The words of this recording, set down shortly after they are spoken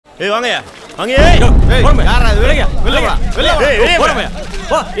ஏய் வாங்கயா வாங்க ஏய் யாரா இது வெளிய வெளிய ஏய் போறமே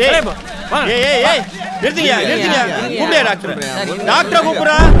போ ஏய் ஏய் ஏய் நிறுத்துங்க கூப்பிடுயா டாக்டர் டாக்டர்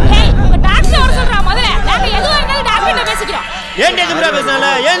கூப்பிடுறா ஏய் உங்க டாக்டர் வர சொல்றா முதல்ல நாங்க எதுவா இருந்தாலும் டாக்டர் கிட்ட பேசிக்கிறோம் ஏன் டேஜ்புரா பேசல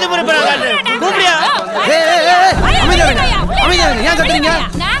ஏன் புறப்பறா டாக்டர் கூப்பிடுயா ஏய் அமைதியா ஏன் கத்துறீங்க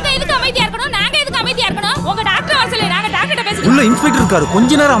நாங்க எதுக்கு அமைதியா இருக்கணும் நாங்க எதுக்கு அமைதியா இருக்கணும் உங்க டாக்டர் வர சொல்ல நாங்க டாக்டர் கிட்ட பேசிக்கிறோம் உள்ள இன்ஸ்பெக்டர் இருக்காரு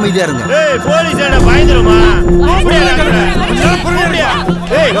கொஞ்ச நேரம் அமைதியா இருங்க ஏய் போலீஸ் என்ன பயந்துருமா கூப்பிடுயா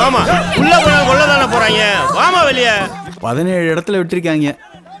ஏய் வாமா உள்ள போனா கொல்லதான போறாங்க வாமா வெளிய 17 இடத்துல விட்டுருக்காங்க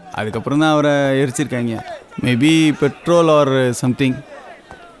அதுக்கப்புறம் தான் அவரை எரிச்சிருக்காங்க மேபி பெட்ரோல் ஆர் சம்திங்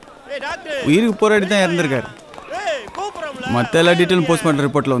உயிருக்கு போராடி தான் இறந்துருக்காரு மற்ற எல்லா டீட்டெயிலும் போஸ்ட்மார்ட்டம்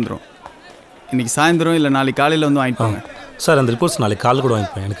ரிப்போர்ட்டில் வந்துடும் இன்றைக்கி சாயந்தரம் இல்லை நாளைக்கு காலையில் வந்து வாங்கிப்பாங்க சார் அந்த ரிப்போர்ட்ஸ் நாளைக்கு காலையில் கூட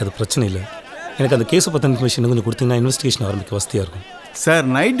வாங்கிப்பேன் எனக்கு அது பிரச்சனை இல்லை எனக்கு அந்த கேஸை பற்றின இன்ஃபர்மேஷன் கொஞ்சம் கொடுத்தீங்கன்னா இன்வெஸ்டிகேஷன் ஆரம்பிக்க வசதியாக இருக்கும் சார்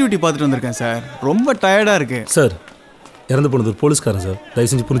நைட் டியூட்டி பார்த்துட்டு வந்திருக்கேன் சார் ரொம்ப டயர்டாக இருக்குது சார் இறந்து போனது ஒரு போலீஸ்காரன் சார் தயவு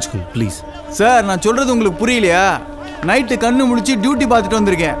செஞ்சு புரிஞ்சுக்கோங்க ப்ளீஸ் சார் நான் சொல்கிறது உங்களுக்கு புரியலையா நைட்டு கண்ணு முடிச்சு டியூட்டி பார்த்துட்டு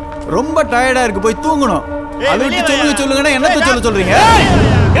வந்திருக்கேன் ரொம்ப டயர்டாக இருக்குது போய் தூங்கணும் அதை விட்டு சொல்லுங்கன்னா என்னத்த சொல்கிறீங்க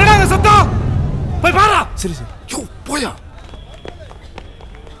என்னங்க சத்தம் போய் பாரா சரி சரி யோ போயா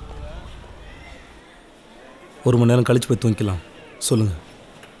ஒரு மணி நேரம் கழிச்சு போய் தூங்கிக்கலாம் சொல்லுங்கள்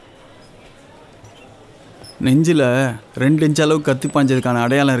நெஞ்சில் 2 இன்ச் அளவுக்கு கத்தி பாஞ்சதுக்கான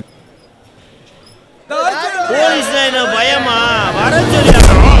அடையாளம் இருக்கு போலீஸ் என்ன பயமா வர சொல்லியா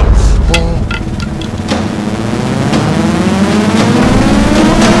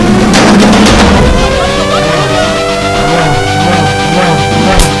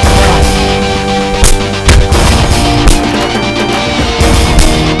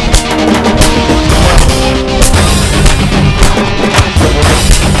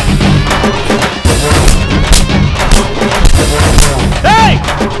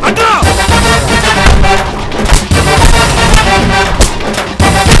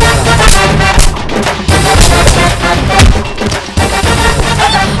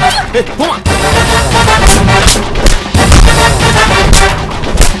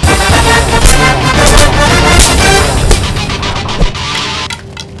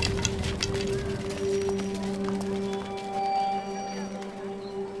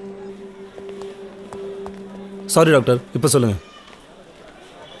சாரி டாக்டர் இப்போ சொல்லுங்கள்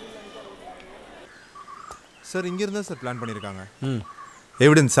சார் இங்கே இருந்தால் சார் பிளான் பண்ணியிருக்காங்க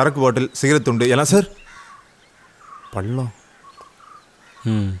எவிடன்ஸ் சரக்கு பாட்டில் சிகரெட் துண்டு எல்லாம் சார் பள்ளம்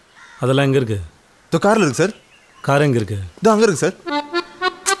அதெல்லாம் எங்கே இருக்குது இதோ காரில் இருக்குது சார் கார் எங்கே இருக்குது இதோ அங்கே இருக்குது சார்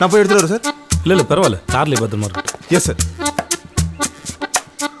நான் போய் எடுத்துகிட்டு வரேன் சார் இல்லை பரவாயில்ல கார்லேயே பத்திரமா இருக்கு yes sir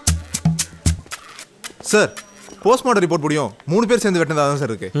sir postmortem report முடியும் 3 பேர் சேர்ந்து வெட்டினதாக தான்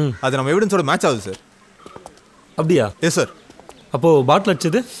சார் இருக்குது அது நம்ம எவிடன்ஸோட மேட்ச் ஆகுது சார் அப்படியா எஸ் சார் அப்போது பாட்டில்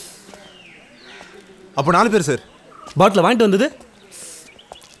அடிச்சது அப்போ 4 பேர் சார் பாட்டில் வாங்கிட்டு வந்தது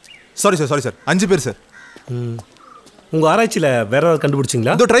சாரி சார் 5 பேர் சார் உங்கள் ஆராய்ச்சியில் வேற ஏதாவது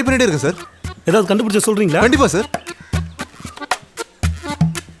கண்டுபிடிச்சிங்களா இதோ ட்ரை பண்ணிகிட்டே இருக்கேன் சார் ஏதாவது கண்டுபிடிச்ச சொல்கிறீங்களா கண்டிப்பாக சார்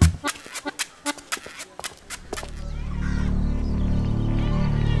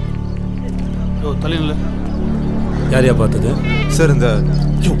தலையில யாரையா பார்த்தது சார் இந்த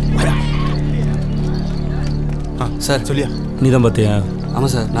சார் சொல்லியா நீ தான் பார்த்தியா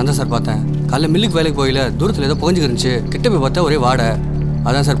ஆமாம் சார் நான் தான் சார் பார்த்தேன் காலைல மில்லுக்கு வேலைக்கு போயில தூரத்தில் ஏதோ புகஞ்சுக்கு இருந்துச்சு கிட்ட போய் பார்த்தா ஒரே வாடை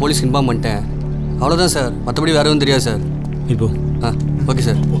அதான் சார் போலீஸ் இன்ஃபார்ம் பண்ணிட்டேன் அவ்வளோதான் சார் மற்றபடி வேறு எதுவும் தெரியாது சார் இப்போ ஓகே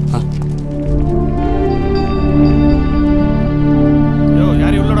சார்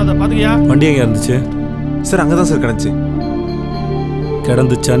வண்டி எங்கே இருந்துச்சு சார் அங்கே தான் சார் கிடந்துச்சு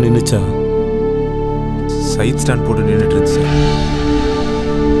கிடந்துச்சா நின்றுச்சா சைட் ஸ்டாண்ட் போட்டு நின்றுட்டு இருந்துச்சு சார்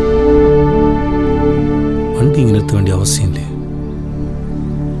வண்டி இங்கே நிறுத்த வேண்டிய அவசியம் இல்லையே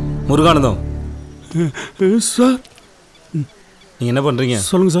முருகானந்தம் சார் நீங்கள் என்ன பண்ணுறீங்க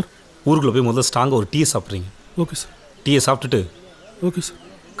சொல்லுங்கள் சார் ஊருக்குள்ளே போய் முதல்ல ஸ்ட்ராங்காக ஒரு டீயை சாப்பிட்றீங்க ஓகே சார் டீயை சாப்பிட்டுட்டு ஓகே சார்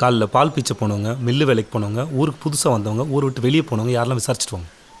காலைல பால் பீச்சை போனவங்க மில்லு வேலைக்கு போனவங்க ஊருக்கு புதுசாக வந்தவங்க ஊரை விட்டு வெளியே போனவங்க யாரெல்லாம் விசாரிச்சுட்டு வாங்க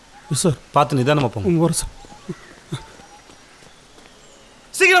சார் பார்த்து நிதானமாக போங்க வர சார்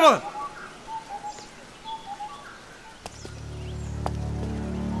சீக்கிரமா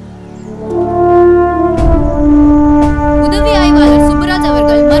உதவி ஆய்வாளர் சுப்பராஜ்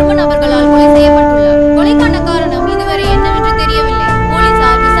அவர்கள் மர்ம நபர்களால் கொலை செய்யப்பட்டுள்ளார். கொலைக்கான காரணம் இதுவரை என்னவென்று தெரியவில்லை.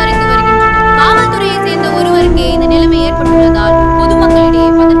 போலீசார் விசாரித்து வருகின்றனர். காவல்துறையை சேர்ந்த ஒருவருக்கே இந்த நிலைமை ஏற்பட்டுள்ளதால் பொதுமக்களிடையே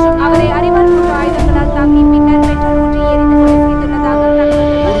பதற்றம். அவரை அறிவால் போன்ற ஆயுதங்களால் தாக்கி பின்னர் பெட்ரோல் ஊற்றி எரிந்து கொலை செய்துள்ளதாக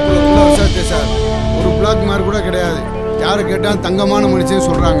சார் ஒரு பிளாக் மார்க் கூட கிடையாது. யாரை கேட்டாலும் தங்கமான மனுஷன்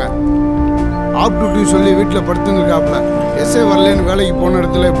சொல்றாங்க. ஆப் டியூட்டி சொல்லி வீட்டில் படுத்துருக்காப்புல. எஸ்ஏ வரலன்னு வேலைக்கு போன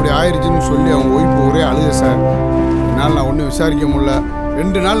இடத்துல இப்படி ஆயிடுச்சுன்னு சொல்லி அவங்க ஒய்ஃபு ஒரே அழுக சார். என்னால் நான் ஒன்றும் விசாரிக்க முடியல.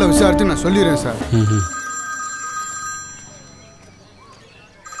 2 நாளில் விசாரித்து நான் சொல்லிடுறேன் சார்.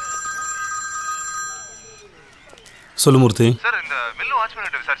 சொல்லு மூர்த்தி. சார் இந்த மில்லு வாட்ச்மேன்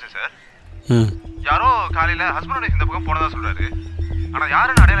கிட்ட விசாரிச்சேன் சார். யாரோ காலையில ஹஸ்பண்டோட இந்த பக்கம் போனதா சொல்றாரு. ஆனா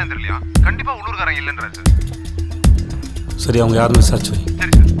யாருன்னு அடையாளம் தெரியலையா? கண்டிப்பா உள்ளூர்காரங்க இல்லைன்றாரு சார். சரி, அவங்க யாருன்னு விசாரிச்சு வை.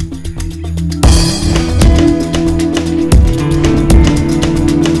 சரி சார்.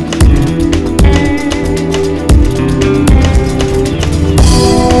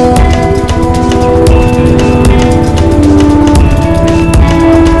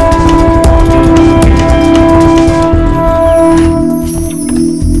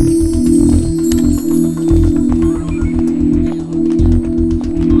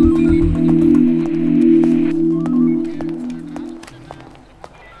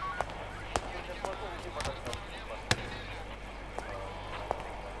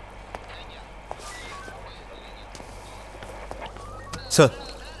 சார்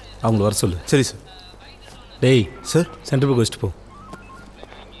அவங்கள வர சொல்லு. சரி சார். டேய் சார், சென்டர் புக் வச்சுட்டு போ.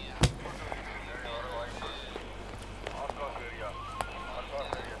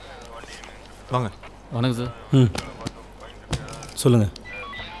 வாங்க. வணக்கம் சார். சொல்லுங்கள்.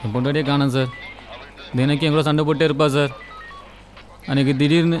 என் பொண்டாட்டியே காணோம் சார். தினைக்கும் என் கூட சண்டை போட்டே இருப்பா சார். அன்றைக்கி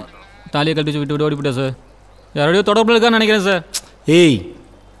திடீர்னு தாலியை கழிச்சு விட்டு ஓடிவிட்டா சார். யாரோடையோ தொடர்பில் இருக்கான்னு நினைக்கிறேன் சார். ஏய்,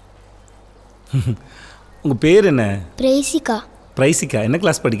 உங்கள் பேர் என்ன? பிரைசிகா. பிரைசிகா. என்ன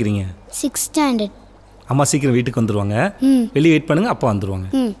கிளாஸ் படிக்கிறீங்க? 6th standard. அம்மா சீக்கிரம் வீட்டுக்கு வந்துடுவாங்க. வெளியே வெயிட் பண்ணுங்க, அப்பா வந்துடுவாங்க.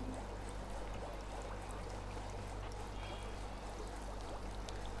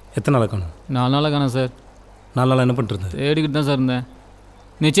 எத்தனை நாளாக காணும்? 4 நாளாக காணும் சார். 4 நாளாக என்ன பண்ணிட்டு இருந்தேன்? தேடிக்கிட்டு தான் சார் இருந்தேன்.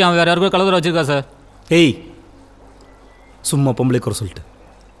 நிச்சயம் அவன் வேறு யாருக்கும் கலந்துர வச்சிருக்கா சார். ஏய், சும்மா பொம்பளை குறை சொல்லிட்டு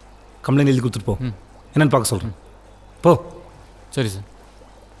கம்ப்ளைண்ட் எழுதி கொடுத்துட்டு போ. என்னென்னு பார்க்க சொல்கிறேன். போ. சரி சார்.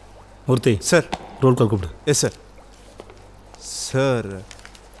 மூர்த்தி சார், ரோல் கால் கூப்பிடு. Yes sir. Sir,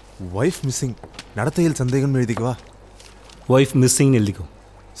 wife missing, நடத்தையில் சந்தேகம் எழுதிக்குவா? ஒய்ஃப் மிஸ்ஸிங்னு எழுதிக்கோ.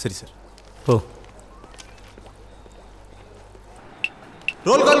 சரி சார். போ.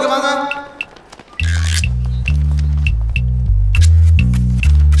 ரோல் கால்க்கு வாங்க.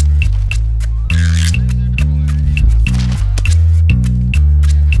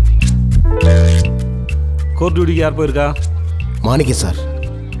 கோர்ட் டியூட்டிக்கு யார் போயிருக்கா? மாணிக்க சார்.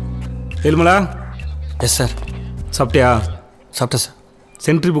 ஏழுமலா? Yes sir. சாப்பிட்டியா? சாப்பிட்டேன் சார்.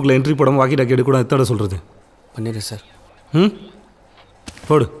 சென்ட்ரி புக்கில் என்ட்ரி போடாமல் வாக்கி டாக்கி எடுக்கூட எத்தோட சொல்கிறது? பண்ணிடுறேன் சார்.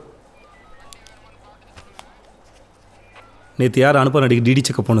 போடு. நேற்று யார் அனுப்ப நடிக்க டிடி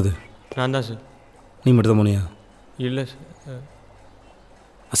செக்கப் போனது? நான் தான் சார். நீ மட்டும் தான் போனியா? இல்லை சார்.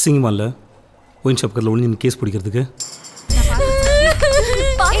 அசிங்கமா இல்லை ஒயின் ஷாப் கதில் ஒழிஞ்சு கேஸ் பிடிக்கிறதுக்கு?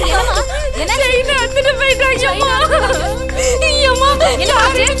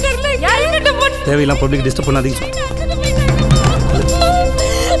 தேவையெல்லாம் பப்ளிக் டிஸ்டர்ப் பண்ணாதீங்க.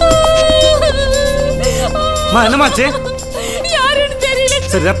 என்னமாச்சு?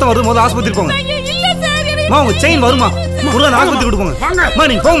 சரி, ரத்தம் வருது, முதல்ல ஆஸ்பத்திரி போங்க. உங்க செயின் வருமா? ஆஸ்பத்திரி கொடுப்போங்க.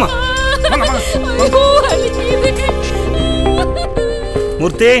 நீங்க போங்கம்மா.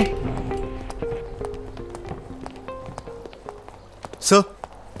 மூர்த்தி சார்,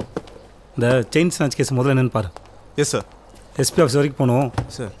 இந்த செயின் ஸ்நாச் கேஸ் முதல்ல என்னன்னு பாரு. Yes sir. எஸ்பி ஆஃபீஸ் வரைக்கும் போனோம்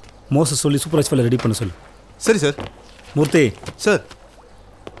சார். மோசஸ் சொல்லி சூப்பர்வைஸ் ஃபைலை ரெடி பண்ண சொல்லு. சரி சார். மூர்த்தி சார்,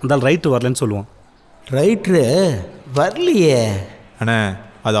 அந்த ரைட்டு வரலன்னு சொல்லுவான். ரைட்ரு வரலையே அண்ணே,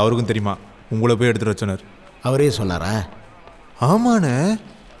 அது அவருக்கும் தெரியுமா? உங்களை போய் எடுத்துகிட்டு வச்சோனார். அவரே சொன்னாரா? ஆமாண்ணே.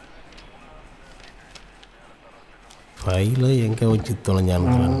 ஃபைலை எங்கே வச்சு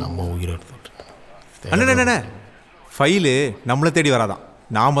தொலைஞ்சான்னு நம்ம உயிரை எடுத்துக்கிட்டு. அண்ணே, ஃபைலு நம்மளை தேடி வராதான்,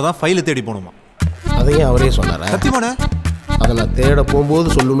 நாம தான் ஃபைலை தேடி போகணுமா? அதையும் அவரே சொன்னாரா? சத்தியமாண்ணே. அதை நான் தேட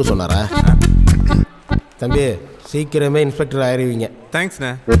போகும்போது சொல்லுன்னு சொன்னாரா? தம்பி, சீக்கிரமே இன்ஸ்பெக்டர் ஆயிருவீங்க.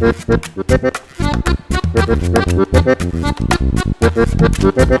 தேங்க்ஸ்ண்ணே.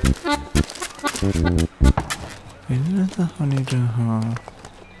 என்னதான் பண்ணிட்டு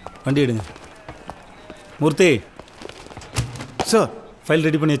வண்டி எடுங்க. மூர்த்தி சார், ஃபைல்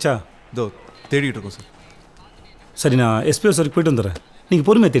ரெடி பண்ணியாச்சா? இதோ தேடிட்டு இருக்கோம் சார். சரி, நான் எஸ்பி ஆஃபீஸ் வரைக்கும் போயிட்டு வந்துடுறேன். நீங்கள்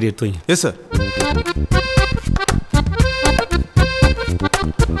பொறுமையாக தேடி எடுத்து வைங்க. Yes sir.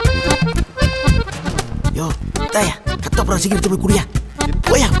 யோ தாயா, கத்தப்புறம் சீக்கிரத்து போய் குடியா.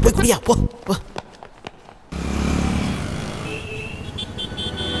 போயா, போய் குடியா. போ போ.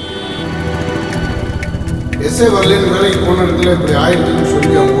 எஸ்ஐ வரலேன்னு வேலைக்கு போன இடத்துல இப்படி ஆயிடுச்சுன்னு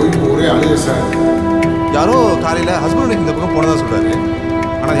சொல்லி அவன் போய் ஒரே அழுக சார். யாரோ காலையில் ஹஸ்பண்டோட இந்த பக்கம் போனதா சொல்கிறாரு.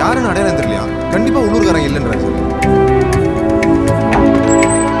 ஆனால் யாருன்னு அடையாளம் தெரியலையா? கண்டிப்பாக உள்ளூர்காரங்க இல்லைன்றாங்க சார்.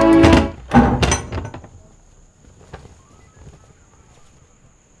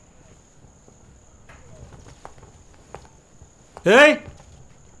 ஏய்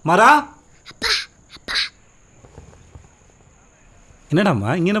மாறா, என்னடாம்மா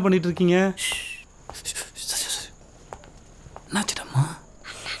இங்கே என்ன பண்ணிட்டு இருக்கீங்க?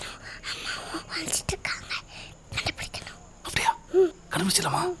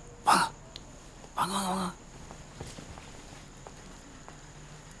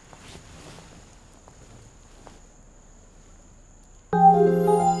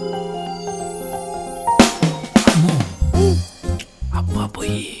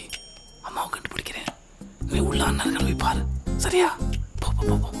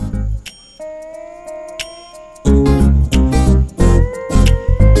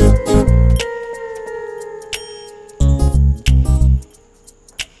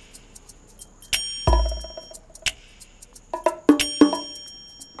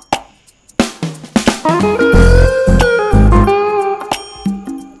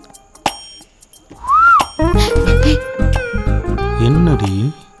 என்னடி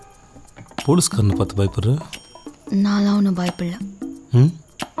போலீஸ்காரனை பார்த்து பயப்படுற? நான்லாம் ஒன்றும் பயப்படல.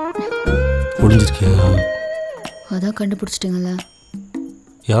 ஒளிஞ்சிருக்கியா? அதான் கண்டுபிடிச்சிட்டிங்கல்ல.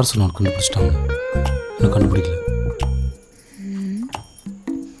 யார் சொன்னாலும் கண்டுபிடிச்சிட்டாங்க, இன்னும் கண்டுபிடிக்கல.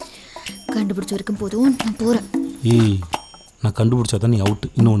 கண்டுபிடிச்ச வரைக்கும் போதும், நான் போகிறேன். ஏய், நான் கண்டுபிடிச்சா தான் நீ அவுட்டு,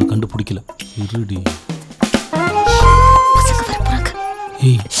 இன்னும் ஒன்று கண்டுபிடிக்கல. இருடி. பசங்க வர போகிறாங்க.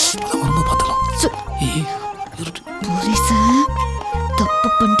 ஏய், அதான் வரும்போது பார்த்தலாம். ஏய், இருடி. போலீஸ் தப்பு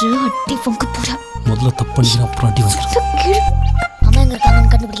பண்ற, அடி வாங்க போற. முதல்ல தப்பு பண்ணி அப்புறம் அடி வாங்குறேன். அம்மா எங்க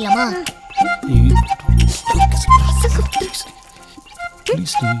இருக்காங்கன்னு கண்டுபிடிக்கலாமா?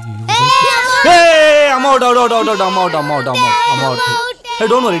 அம்மா அவுட் அவுட் அவுட் அவுட் அம்மா அவுட் அம்மா அவுட் அம்மா அம்மா அவுட். ஏய்,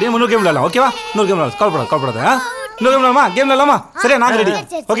 டோன்ட் வரி, இன்னொரு கேம் விளையாடலாம், ஓகேவா? இன்னொரு கேம் விளையாடலாம், கவலைப்படாத. இன்னொரு கேம் விளையாடலாமா? கேம் விளையாடலாமா? சரியா, நாங்க ரெடி,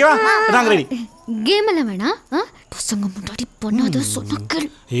 ஓகேவா? நாங்க ரெடி. கேம் எல்லாம் வேணாம், பசங்க முன்னாடி பண்ணாத சொன்னக்கள்.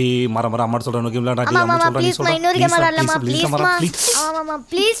 ஏய், மர அம்மா சொல்றேன், இன்னொரு கேம் விளையாடலாம். அம்மா ப்ளீஸ் மா, இன்னொரு கேம் விளையாடலாமா? ப்ளீஸ் மா. ஆமாமா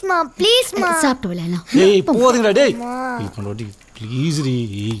ப்ளீஸ் மா, ப்ளீஸ் மா. சாப்பிட்டு விளையாடலாம். ஏய், போதுங்கடா டேய். ஏய், பண்ணோடி ப்ளீஸ் டி.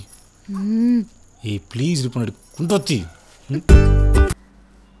 ஏய், ப்ளீஸ் டி பண்ணோடி குண்டோத்தி.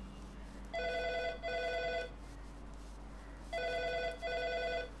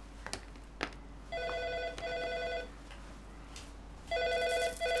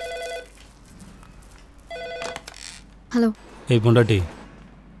 ஹலோ. ஏய் பொண்டாட்டி.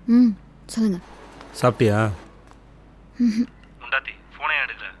 சொல்லுங்க. சாப்பிட்டியா? பொண்டாட்டி ஃபோனே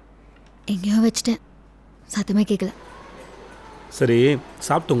எடுக்கல. எங்கேயோ வச்சுட்டேன், சத்தமே கேட்கல. சரி,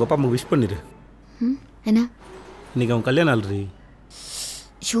 சாப்பிட்டு உங்கள் அப்பா அம்மா விஷ் பண்ணிடு. என்ன? இன்னைக்கு அவன் கல்யாணம் ஆல்ரெடி.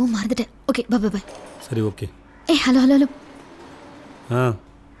 ஷோ மறந்துட்டேன். Okay, by by by. சரி, ஓகே. ஏய், ஹலோ ஹலோ ஹலோ.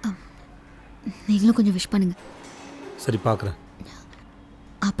 நீங்களும் கொஞ்சம் விஷ் பண்ணுங்க. சரி, பார்க்குறேன்.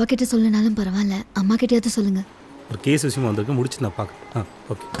 அப்பா கிட்ட சொல்லனாலும் பரவாயில்ல, அம்மா கிட்டயாவது சொல்லுங்க. ஒரு கேஸ் விஷயமா வந்திருக்கு, முடிச்சு நான் பார்க்குறேன்.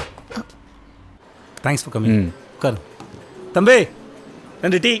 ஓகே. Thanks for coming. உட்காரு தம்பி,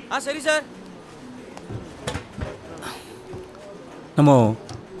 2 டீ. சரி சார். நம்ம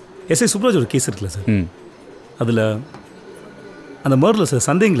எஸ்ஐ சுப்ராஜ் ஒரு கேஸ் இருக்குல்ல சார், அதில் அந்த மர்டரில் சில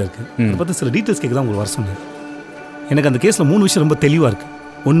சந்தேகங்கள் இருக்குது. அதை பற்றி சில டீட்டெயில்ஸ் கேட்க தான் உங்களுக்கு வர சொன்னேன். எனக்கு அந்த கேஸில் 3 விஷயம் ரொம்ப தெளிவாக இருக்குது.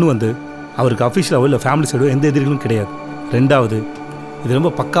 ஒன்று அவருக்கு அஃபிஷியலாகவோ இல்லை ஃபேமிலி சைடோ எந்த எதிரிகளும் கிடையாது. 2வது, இது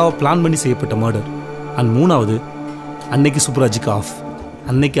ரொம்ப பக்காவாக பிளான் பண்ணி செய்யப்பட்ட மர்டர். அண்ட் 3வது, அன்னைக்கு சுப்ராஜுக்கு ஆஃப்.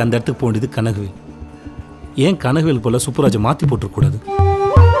 அன்னைக்கு அந்த இடத்துக்கு போக வேண்டியது கனகவேல். ஏன் கனகவேல் போல் சுப்ராஜை மாற்றி போட்டுருக்கூடாது?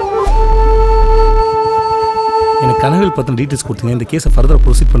 எனக்கு கனகவேல் பற்றின டீட்டெயில்ஸ் கொடுத்தீங்க, இந்த கேஸை ஃபர்தராக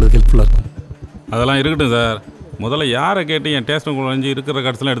ப்ரொசீட் பண்ணுறதுக்கு ஹெல்ப்ஃபுல்லாக இருக்கும். அதெல்லாம் இருக்கட்டும் சார். முதல்ல யாரை கேட்டு என் டேஸ்ட்டுக்குள்ள வந்து இருக்கிற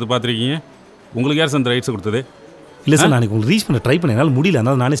கடைசிலாம் எடுத்து பார்த்துருக்கீங்க? உங்களுக்கு யார் சார் அந்த ரைட்ஸ் கொடுத்தது? இல்லை சார், நான் உங்களுக்கு ரீச் பண்ண ட்ரை பண்ணேன், என்னால் முடியல,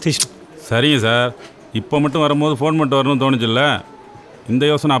 அதனால் நானே ஸ்டேஷன். சரிங்க சார், இப்போ மட்டும் வரும்போது ஃபோன் பண்ணிட்டு வரணும்னு தோணுச்சுல்ல, இந்த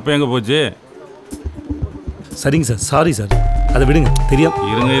யோசனை அப்போ எங்கே போச்சு? சரிங்க சார், சாரி சார், அதை விடுங்க, தெரியும்.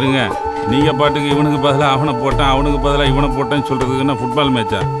 இருங்க, நீங்கள் பாட்டுக்கு இவனுக்கு பதிலாக அவனை போட்டான், அவனுக்கு பதிலாக இவனை போட்டான்னு சொல்கிறதுக்கு என்ன ஃபுட்பால்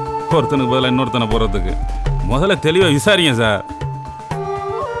மேட்சா? ஒருத்தனுக்கு பதிலாக இன்னொருத்தனை போகிறதுக்கு முதல்ல தெளிவாக விசாரிங்க சார்.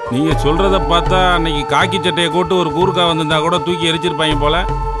 நீங்கள் சொல்கிறத பார்த்தா அன்றைக்கி காக்கி சட்டையை போட்டு ஒரு கூறுக்கா வந்திருந்தா கூட தூக்கி எரிச்சிருப்பாங்க போல.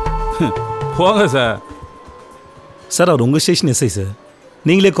 போங்க சார். சார், அவர் உங்கள் ஸ்டேஷன் எஸ்ஐ சார்,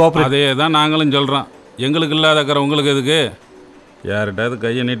 நீங்களே கோஆப்ரேட். அதே தான் நாங்களும் சொல்கிறோம். எங்களுக்கு இல்லாதக்கிற உங்களுக்கு எதுக்கு? யார்கிட்டாவது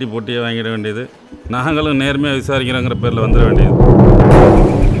கையை நீட்டி போட்டியே வாங்கிட வேண்டியது. நாங்களும் நேர்மையாக விசாரிக்கிறோங்கிற பேரில் வந்துட வேண்டியது.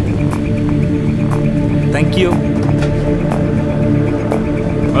 தேங்க்யூ.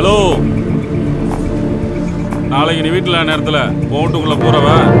 ஹலோ, நாளைக்கு நீ வீட்டில் நேரத்தில் போட்டுக்குள்ளே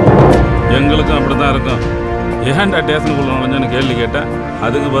போகிறவா? எங்களுக்கும் அப்படி தான் இருக்கும். ஏன்டா ஸ்டேஷனுக்குள்ளே நுழைஞ்சேன்னு கேள்வி கேட்டேன்,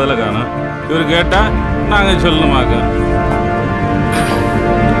 அதுக்கு பதிலாக காணும். இவர் கேட்டால் நாங்கள் சொல்லணுமாக்க.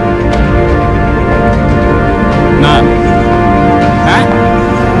 நான்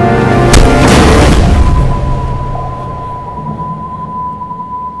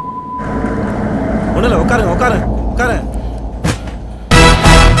ஒன்றும் இல்லை, உட்காருங்க.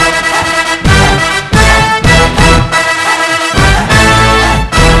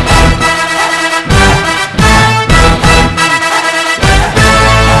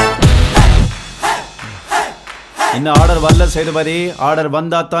 இன்னும் ஆர்டர் வரல சேதுபதி. ஆர்டர்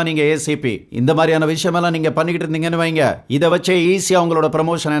வந்தா தான் நீங்க ஏசிபி. இந்த மாதிரியான விஷயமெல்லாம் நீங்க பண்ணிக்கிட்டு இருந்தீங்கன்னு வைங்க, இதை வச்சே ஈஸியா உங்களோட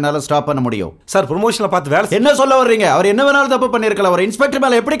ப்ரமோஷன் என்னால ஸ்டாப் பண்ண முடியும். சார், ப்ரமோஷனை பார்த்து வேலை என்ன சொல்ல வர்றீங்க? அவர் என்ன வேணாலும் தப்பு பண்ணிருக்கலாம், ஒரு இன்ஸ்பெக்டர்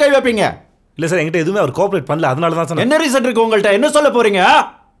மேல எப்படி கை வைப்பீங்க? இல்லை சார், என்கிட்ட எதுவுமே அவர் கோஆப்ரேட் பண்ணல, அதனால தான் சார். என்ன ரீசன் இருக்கு உங்கள்கிட்ட? என்ன சொல்ல போறீங்க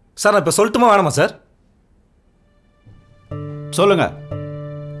சார்? நான் இப்போ சொல்லட்டுமா வேணாமா சார்? சொல்லுங்க.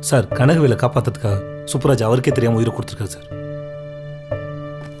 சார் கனகவேலை காப்பாற்றுறதுக்காக சுப்ராஜ் அவருக்கே தெரியாமல் உயிரை கொடுத்துருக்காரு சார்.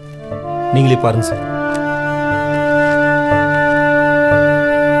 நீங்களே பாருங்க சார்.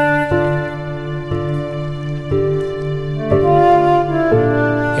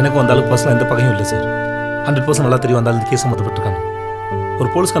 எனக்கும் அந்த அளவுக்கு பர்சனலாக எந்த பகையும் இல்லை சார். 100% நல்லா தெரியும் அந்த ஆள் இந்த கேஸ் சம்மந்தப்பட்டிருக்காங்க. ஒரு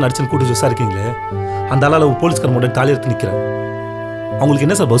போலீஸ்காரன் அடிச்சுன்னு கூட்டி விசாரிக்கீங்களே, அந்த ஆளால் ஒரு போலீஸ்காரன் முன்னாடி தாலி எடுத்து நிற்கிறேன். அவங்களுக்கு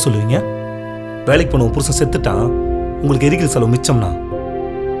என்ன சார் பதில் சொல்லுவீங்க? வேலைக்கு போன புருஷன் செத்துட்டான், உங்களுக்கு எரிக்கிற செலவு மிச்சம்னா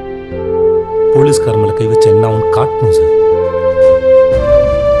போலீஸ்காரன் மேலே கை வச்ச என்ன அவன் காட்டணும் சார்.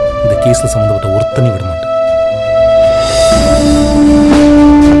 இந்த கேஸில் சம்மந்தப்பட்ட ஒருத்தனையும் விட மாட்டேன்.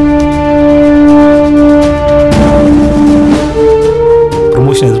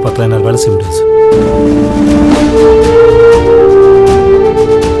 ப்ரமோஷன் எதிர்பார்த்தா என்னால் வேலை செய்ய முடியாது சார்.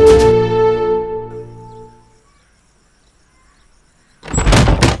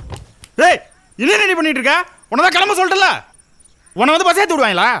 என்ன பண்ணிட்டு இருக்க? உன்னதான் கிளம்ப சொல்லிட்டல. உன்னை வந்து பஸ் ஏற்றி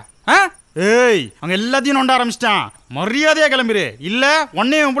விடுவாங்களா? ஏய், அங்க எல்லாத்தையும் நோண்ட ஆரம்பிச்சிட்டான். மரியாதையா கிளம்பிரு, இல்ல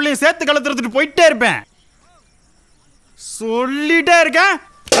உன்னையும் உன் பிள்ளையும் சேர்த்து கலத்துறதுட்டு போயிட்டே இருப்பேன். சொல்லிட்டே இருக்கேன்.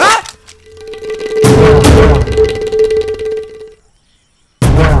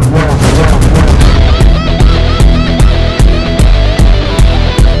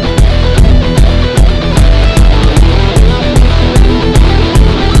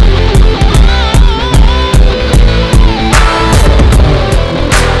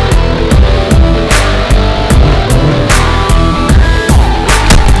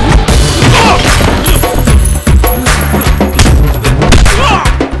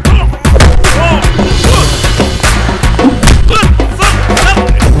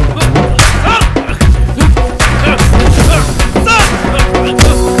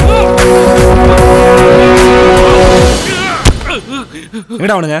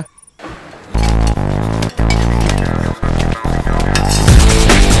 எங்கடா அவனுங்க?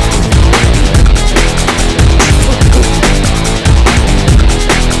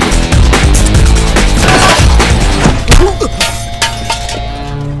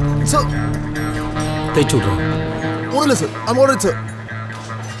 தேய்ச்சி விட்றோம். ஒன்றும் சார், I'm alright சார்.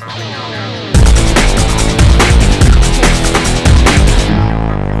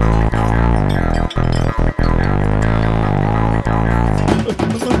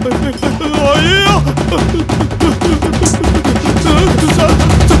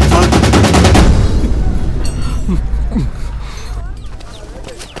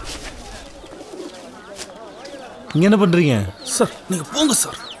 இங்கே என்ன பண்ணுறீங்க சார்? நீங்கள் போங்க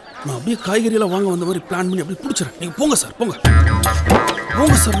சார், நான் அப்படியே காய்கறியெல்லாம் வாங்க வந்த மாதிரி பிளான் பண்ணி அப்படியே பிடிச்சிடறேன். நீங்கள் போங்க சார், போங்க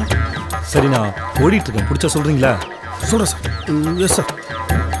போங்க சார். சரி, நான் ஓடிட்டுருக்கேன், பிடிச்சா சொல்கிறீங்களா? சொல்கிறேன் sir. Yes sir.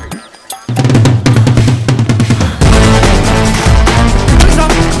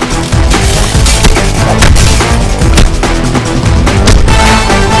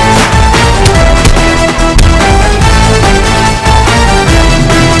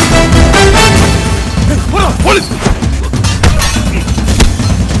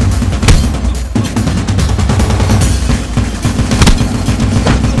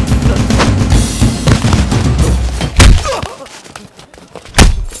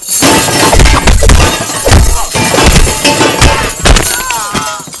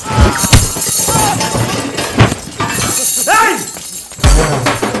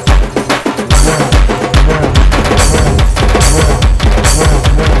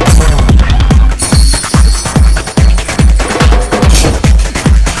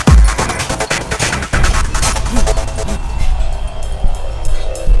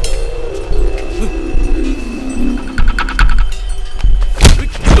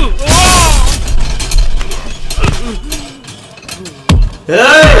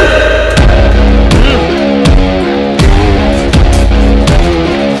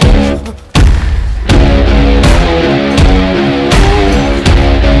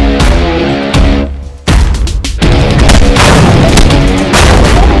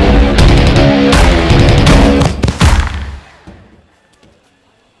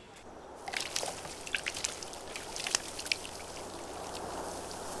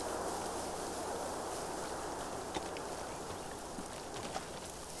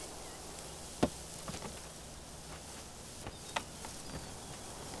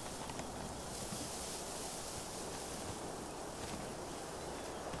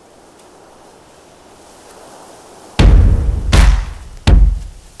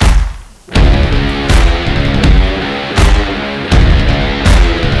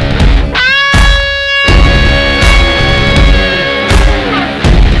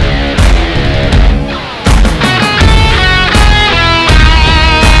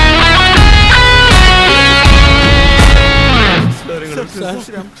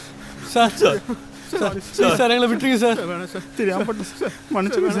 Sir sir எங்களை விட்டுருங்க சார். தெரியாம பண்ண சார்,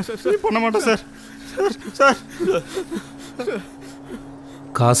 மன்னிச்சுங்க சார், பண்ண மாட்டேன் சார். சார்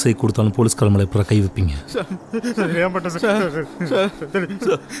காசை கொடுத்தாலும் போலீஸ்கார மேலே இப்போ கை வைப்பீங்க.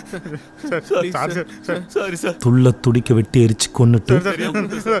 துள்ள துடிக்க வெட்டி எரிச்சு கொன்னுட்டு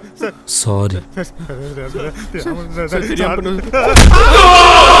சாரி.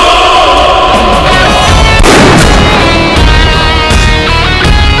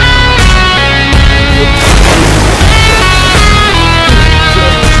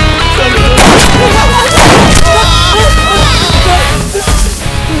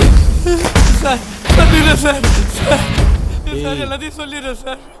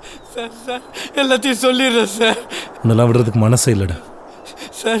 எல்லாத்தையும் சொல்லிடுறேன் சார். உன்னெல்லாம் விடுறதுக்கு மனசே இல்லைடா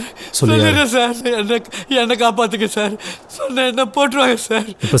சார். சொல்லிடுறேன் சார். என்னை காப்பாத்துங்க சார். சொன்ன என்ன போட்டுருவாங்க சார்.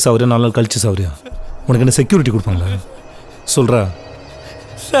 இப்போ சௌரியா 4 நாள் கழிச்சு சௌரியா உனக்கு என்ன செக்யூரிட்டி கொடுப்பாங்களா? சொல்கிறா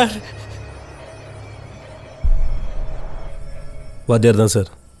சார். வாத்தியார் தான்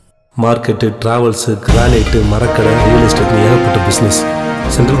sir. Market, travels, granite, மரக்கடை, real எஸ்டேட்னு ஏகப்பட்ட பிஸ்னஸ்.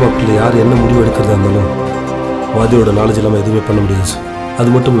 சென்ட்ரல் மார்க்கெட்டில் யார் என்ன முடிவு எடுக்கிறதா இருந்தாலும் வாதியோட நாலேஜ் இல்லாமல் எதுவுமே பண்ண முடியாது சார். அது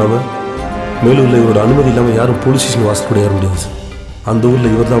மட்டும் இல்லாமல் மேலூரில் இவரோட அனுமதி இல்லாமல் யாரும் போலீஸ் ஸ்டேஷன் வாசல் கூட ஏற முடியாது சார். அந்த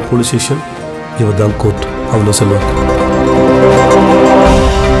ஊரில் இவர் தான் போலீஸ் ஸ்டேஷன், இவர் தான் கோர்ட். அவ்வளோ சொல்லுவார்.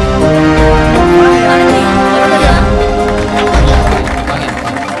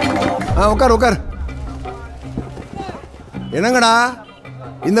 உட்கார் உட்கார். என்னங்கடா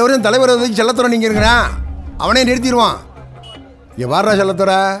இந்த வரையும் தலைவர் வந்து செல்லத்துறை நீங்கள் இருக்கிறான், அவனே நிறுத்திடுவான். இங்கே வர்ற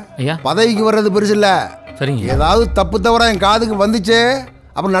செல்லத்துறை பதவிக்கு வர்றது பெருசு இல்லை. சரிங்க. ஏதாவது தப்பு தவறா என் காதுக்கு வந்துச்சு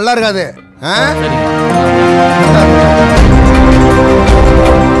அப்புறம் நல்லா இருக்காது.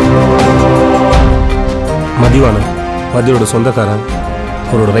 மதிவானன் மதியோட சொந்தக்காரன்,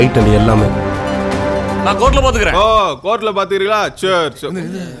 அவரோட ரைட் அண்ட் எல்லாமே. நான் கோர்ட்ல பாத்துக்கிறேன். ஓ கோர்ட்ல பாத்துக்கிறீங்களா? சரி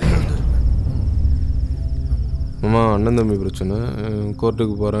சரி. அம்மா அண்ணன் தம்பி பிரச்சனை,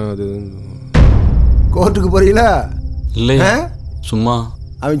 கோர்ட்டுக்கு போகிறேன். அது கோர்ட்டுக்கு போறீங்களா? இல்லையா சும்மா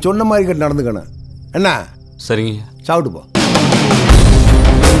அவன் சொன்ன மாதிரி கேட்டு நடந்துக்கணும். என்ன? சரிங்க. சாப்பிட்டு போ.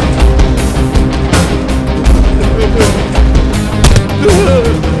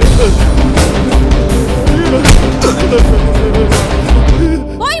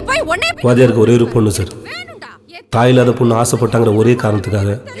 வாதியாருக்கு ஒரே ஒரு பொண்ணு சார். தாயில்லாத பொண்ணு ஆசைப்பட்டாங்கிற ஒரே காரணத்துக்காக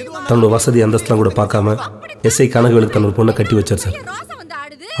தன்னோட வசதி அந்தஸ்தெலாம் கூட பார்க்காம எஸ்ஐ கனகவேலுக்கு தன்னோட பொண்ணை கட்டி வச்சார் சார்.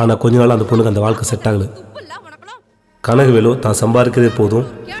 ஆனால் கொஞ்ச நாள் அந்த பொண்ணுக்கு அந்த வாழ்க்கை செட் ஆகலை. கனகவேலு தான் சம்பாதிக்கிறதே போதும்,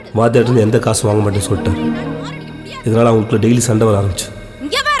 வாத்தியார்ட்டு எந்த காசும் வாங்க மாட்டேன்னு சொல்லிட்டார். இதனால அவங்களுக்கு டெய்லி சண்டை வர ஆரம்பிச்சு.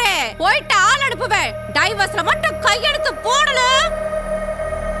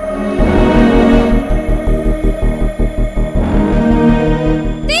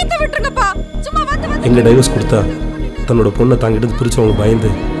 எங்க டைவர்ஸ் கொடுத்தா தன்னோட பொண்ணை தாங்கிட்டு பிரிச்சவங்க பயந்து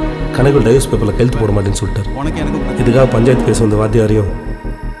கனகவேல் டைவர்ஸ் பேப்பரில் கையெழுத்து போட மாட்டேன்னு சொல்லிட்டார். இதுக்காக பஞ்சாயத்து பேச வந்த வாத்தியாரையும்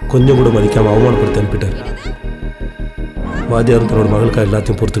கொஞ்சம் கூட மதிக்காமல் அவமானப்படுத்தி அனுப்பிட்டார். வாத்தியாரும் தன்னோட மகளுக்காக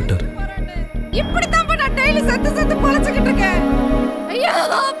எல்லாத்தையும் பொறுத்துக்கிட்டார்.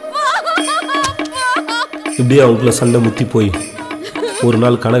 இப்படியே அவங்களுக்குள்ள சண்டை முத்தி போய் ஒரு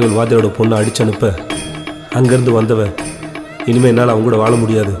நாள் கனகவேல் வாத்தியாரோட பொண்ணை அடிச்சு அனுப்ப அங்கேருந்து வந்தவன், இனிமேல் என்னால் அவங்க கூட வாழ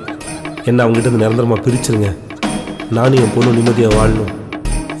முடியாது, என்ன அவங்ககிட்ட இருந்து நிரந்தரமாக பிரிச்சுருங்க, நானும் என் பொண்ணு நிம்மதியாக வாழணும்,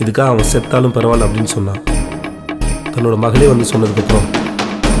 இதுக்காக அவன் செத்தாலும் பரவாயில்ல அப்படின்னு சொன்னான். தன்னோட மகளே வந்து சொன்னதுக்கப்புறம்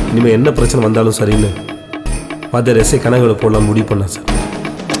இனிமேல் என்ன பிரச்சனை வந்தாலும் சரின்னு வாத்தியார் எஸ்ஐ கனகவேலை போடலாம் முடிவு பண்ணான் சார்.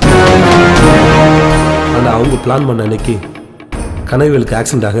 ஆனால் அவங்க பிளான் பண்ண அன்னைக்கு கனகவேலுக்கு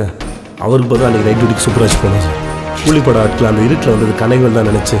ஆக்சிடென்ட் ஆக அவருக்கு பதில் அன்றைக்கி நைட் டியூட்டிக்கு சூப்பராஜ் போனான் சார். கூலிப்பட ஆட்கள் அந்த இருட்டில் வந்தது கனகவேல் தான்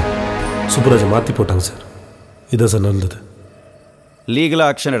நினச்சி சூப்பராஜை மாற்றி போட்டாங்க சார். இதான் சார் நடந்தது.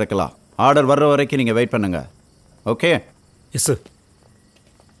 லீகலாக ஆக்ஷன் எடுக்கலாம். ஆர்டர் வர்ற வரைக்கும் நீங்கள் வெயிட் பண்ணுங்க. ஓகே? Yes sir.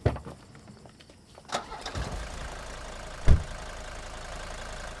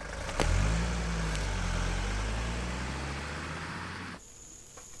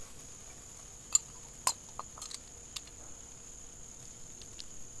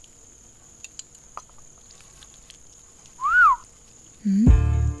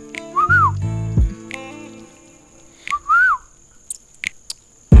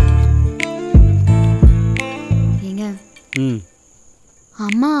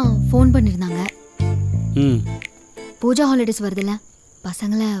 அம்மா ஃபோன் பண்ணியிருந்தாங்க. பூஜா ஹாலிடேஸ் வருதுல்ல,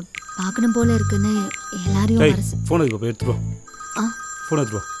 பசங்களை பார்க்கணும் போல இருக்குன்னு எல்லாரையும் ஃபோன் எடுத்துருவா. ஃபோன்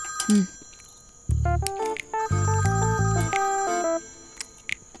எடுத்துருவா.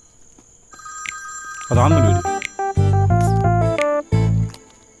 அது ஆன் பண்ணி விடு.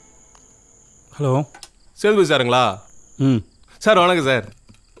 ஹலோ செல்வி சாருங்களா? சார் வணக்கம் சார்.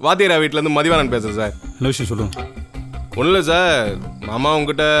 வாத்தியாரா வீட்டிலேருந்து மதிவானன் பேசுகிறேன் சார். என்ன விஷயம் சொல்லுங்கள். ஒன்றும் இல்லை சார், மாமா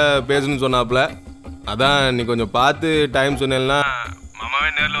உங்ககிட்ட பேசணும்னு சொன்னாப்புல. அதான் நீ கொஞ்சம் பார்த்து டைம் சொன்னேன்னா மாமாவே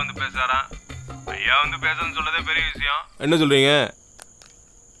நேரில் வந்து பேசுறாராம். ஐயா வந்து பேசணும்னு சொல்றதே பெரிய விஷயம். என்ன சொல்றீங்க?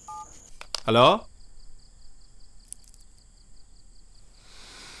 ஹலோ,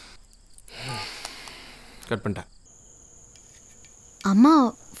 கட் பண்ணிட்டேன். அம்மா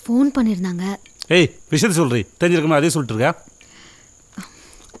ஃபோன் பண்ணியிருந்தாங்க. ஏய், விஷயத்தை சொல்றீ, தெரிஞ்சிருக்கமா அதே சொல்லிட்டு இருக்கா?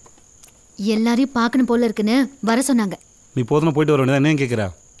 எல்லாரையும் பார்க்கணும் போல இருக்குன்னு வர சொன்னாங்க. நீ போதும் போயிட்டு வர வேண்டியதான். என்ன கேட்குறா?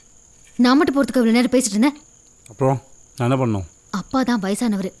 நான் மட்டும் போகிறதுக்கு இவ்வளோ நேரம் பேசிட்டு இருந்தேன். அப்புறம் நான் என்ன பண்ணோம்? அப்பா தான்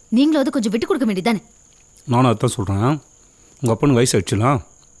வயசானவர், நீங்களும் அது கொஞ்சம் விட்டு கொடுக்க வேண்டியதானே? நானும் அதான் சொல்கிறேன். உங்கள் அப்பனுக்கு வயசு ஆயிடுச்சுலாம்,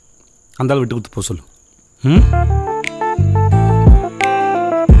 அந்த ஆள் விட்டு கொடுத்து போக சொல்லு. ம்,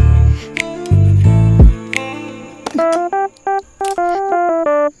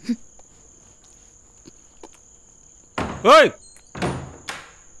 ஓய்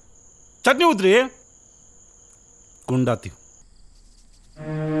சட்னி ஊத்துறி குண்டாத்தி.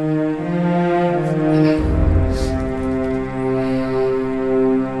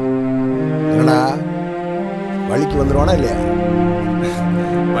 என்னடா வலிக்கு வந்துடுவானா இல்லையா?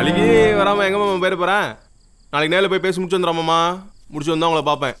 வலிக்கு வராமல் எங்கே மாமா போயிட போகிறேன். நாளைக்கு நேரில் போய் பேசி முடிச்சு வந்துடுறாமாம்மா. முடிச்சு வந்தால் உங்களை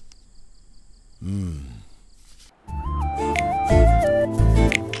பார்ப்பேன்.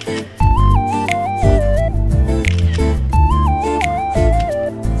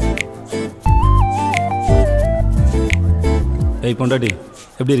 ஏய் பொண்டாட்டி,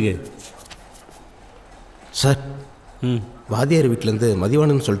 எப்படி இருக்கு சார்? வாத்தியார் வீட்டிலேருந்து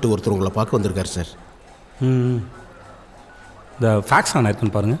மதிவானன்னு சொல்லிட்டு ஒருத்தர் உங்களை பார்க்க வந்திருக்காரு சார். இந்த ஃபேக்ஸ் ஆன்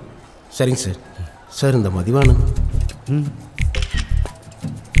இருக்குன்னு பாருங்கள். சரிங்க சார். சார் இந்த மதிவானன்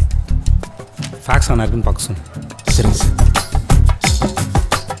ஃபேக்ஸ் ஆன் இருக்குன்னு பார்க்க சொன்னேன். சரிங்க சார்.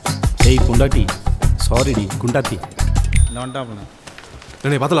 ஏய் பொண்டாட்டி, சாரிடி குண்டாத்தி. நான் வந்துட்டா பண்ண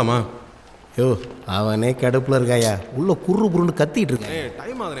என்னை பார்த்தலாமா? யோ, அவனே கடுப்பில் இருக்காயா, உள்ள குறு குருன்னு கத்திட்டு இருக்கேன்.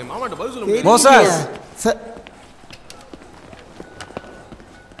 டைம் ஆகுது, மாமாட்ட பதில் சொல்ல மோசஸ் சார்.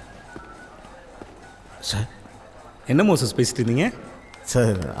 சார் என்ன மோசஸ் பேசிட்டு இருந்தீங்க?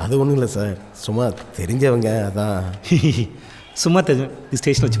 சார் அது ஒன்றும் இல்லை சார், சும்மா தெரிஞ்சவங்க அதான். சும்மா தெரிஞ்ச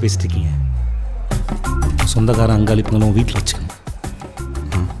ஸ்டேஷன் வச்சு பேசிட்டு இருக்கீங்க. சொந்தக்காரன் அங்காளிப்புங்களும் வீட்டில் வச்சுக்கணும்.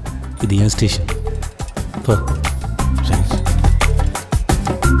 இது என் ஸ்டேஷன். இப்போ சரி சார்.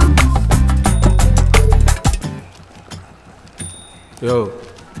 யோ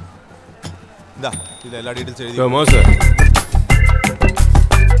இந்தா இதில் எல்லா டீட்டெயில்ஸ் எழுதி. யோ மோச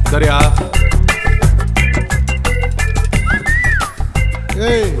சரியா?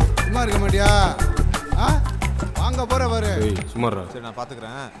 ஏய் சும்மா இருக்க மாட்டியா? வாங்க போற பாரு. ஏய் சும்மாறா. சரி நான்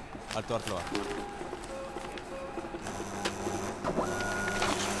பார்த்துக்கிறேன், அடுத்த வாரத்தில் வா.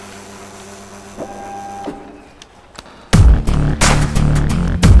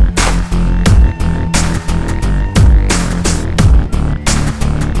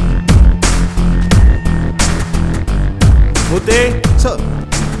 மூத்தே சார்,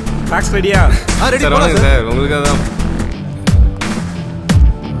 ஃபேக்ஸ் ரெடியா? Ready sir. வாங்க சார், உங்களுக்காக தான்.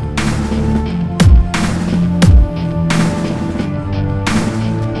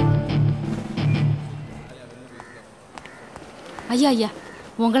 ஐயா ஐயா,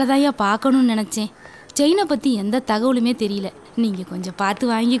 உங்களை தான் ஐயா பார்க்கணும்னு நினச்சேன். செயினை பற்றி எந்த தகவலுமே தெரியல. நீங்கள் கொஞ்சம் பார்த்து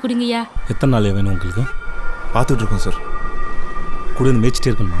வாங்கி கொடுங்கய்யா. எத்தனை நாள் வேணும் உங்களுக்கு? பார்த்துட்டு இருக்கோம் சார். கூட இருந்து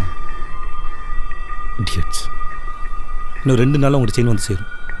மேய்ச்சிட்டே இருக்கணுமா? இடியட்ஸ். இன்னும் 2 நாளில் உங்கள்கிட்ட செயின் வந்து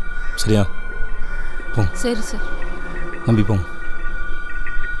சேரும். சரியா? போங்க. சரி சார். நம்பி போங்க.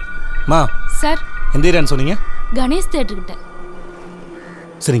 மா சார், எந்த ஏரியான்னு சொன்னீங்க? கணேஷ் தேட்டர்கிட்ட.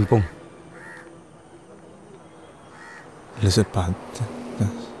 சரிங்க போங்க. இல்லை சார், பார்த்து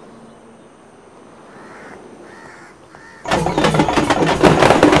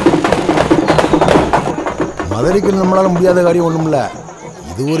மதுரைக்கு நம்மளால முடியாத காரியம் ஒன்றும் இல்லை.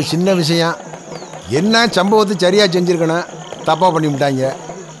 இது ஒரு சின்ன விஷயம். என்ன சம்பவத்தை சரியாக செஞ்சுருக்கணும், தப்பாக பண்ணிவிட்டாங்க.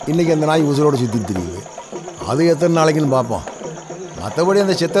 இன்றைக்கி அந்த நாய் உசுரோடு சுற்றிட்டு தெரியுது. அது எத்தனை நாளைக்குன்னு பார்ப்போம். மற்றபடி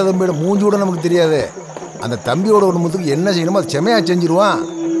அந்த செத்த தம்பியோட மூஞ்சி கூட நமக்கு தெரியாது. அந்த தம்பியோட குடும்பத்துக்கு என்ன செய்யணுமோ அது செமையாக செஞ்சுருவான்.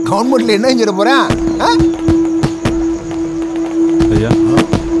 கவர்மெண்ட்டில் என்ன செஞ்சிட போகிறேன்? ஐயா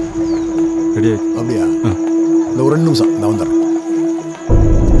ரெடி? அப்படியா? இந்த ஒரு 2 நிமிஷம் நான் வந்துடுறேன்.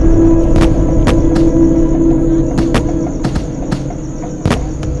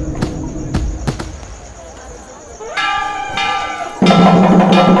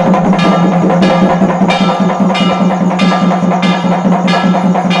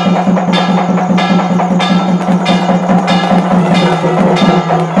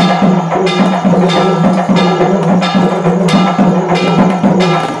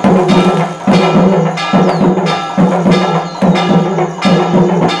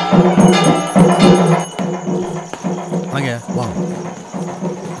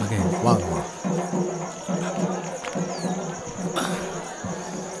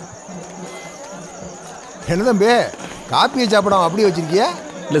 என்ன தம்பி காப்பியை சாப்பிடாம அப்படியே வச்சிருக்கிய?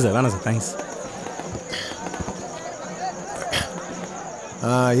 இல்லை சார் வேணாம் சார் தேங்க்ஸ்.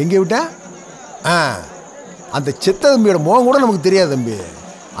 எங்கே விட்டேன்? அந்த செத்த தம்பியோட முகம் கூட நமக்கு தெரியாது தம்பி.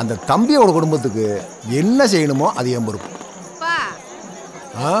 அந்த தம்பியோட குடும்பத்துக்கு என்ன செய்யணுமோ அது என் பொறுப்பு.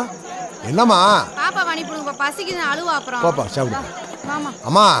 என்னம்மா பாப்பா வணி புடுங்க பசிக்குது அழுவா அப்புறம். பாப்பா சாப்பிடு. மாமா.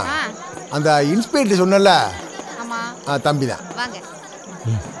 அம்மா அந்த இன்ஸ்பெக்டர் சொன்னல ஆமா தம்பி தான். வாங்க.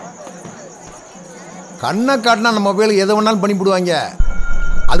 கண்ணை காட்டினா நம்ம மொபைலுக்கு எதை வேணாலும் பண்ணிவிடுவாங்க,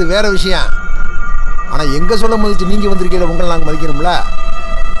 அது வேற விஷயம். ஆனால் எங்கே சொல்ல மதிச்சு நீங்கள் வந்திருக்கீங்க, உங்களை நாங்கள் மதிக்கணும்ல.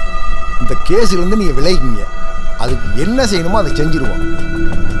 இந்த கேஸுலேருந்து நீங்கள் விளைவிக்கிங்க, அதுக்கு என்ன செய்யணுமோ அதை செஞ்சிருவோம்.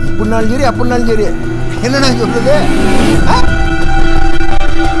 இப்படினாலும் சரி அப்படின்னாலும் சரி. என்னண்ணா சொல்றது?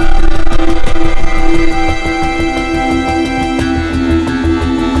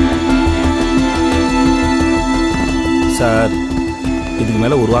 சார் இதுக்கு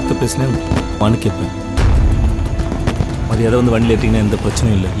மேலே ஒரு வார்த்தை பேசினேன் வான்னு கேட்பேன். மரியாதை வந்து வண்டியில் ஏற்றிங்கன்னா எந்த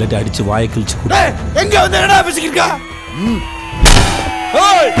பிரச்சனையும் இல்லை, இல்லாட்டி அடித்து வாயை கிழிச்சு கூட. எங்க வந்து என்ன பேசிக்கிருக்கா?